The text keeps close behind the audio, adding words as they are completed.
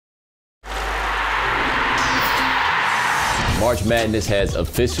March Madness has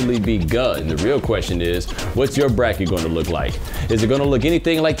officially begun. The real question is, what's your bracket going to look like? Is it going to look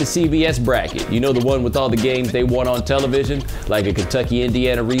anything like the CBS bracket? You know, the one with all the games they won on television? Like a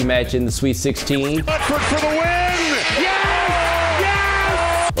Kentucky-Indiana rematch in the Sweet 16? Bedford for the win! Yes!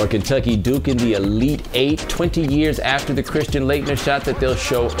 Yes! Or Kentucky-Duke in the Elite Eight 20 years after the Christian Laettner shot that they'll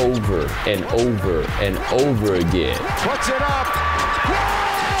show over and over and over again? Puts it up!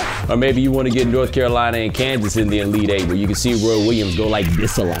 Or maybe you want to get North Carolina and Kansas in the Elite Eight where you can see Roy Williams go like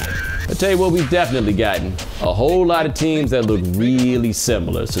this a lot. I'll tell you what we've definitely gotten. A whole lot of teams that look really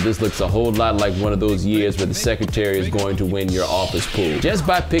similar. So this looks a whole lot like one of those years where the secretary is going to win your office pool just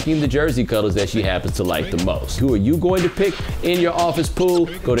by picking the jersey colors that she happens to like the most. Who are you going to pick in your office pool?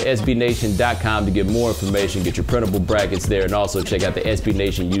 Go to SBNation.com to get more information. Get your printable brackets there, and also check out the SB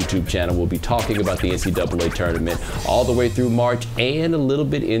Nation YouTube channel. We'll be talking about the NCAA tournament all the way through March and a little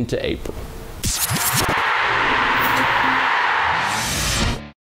bit into April.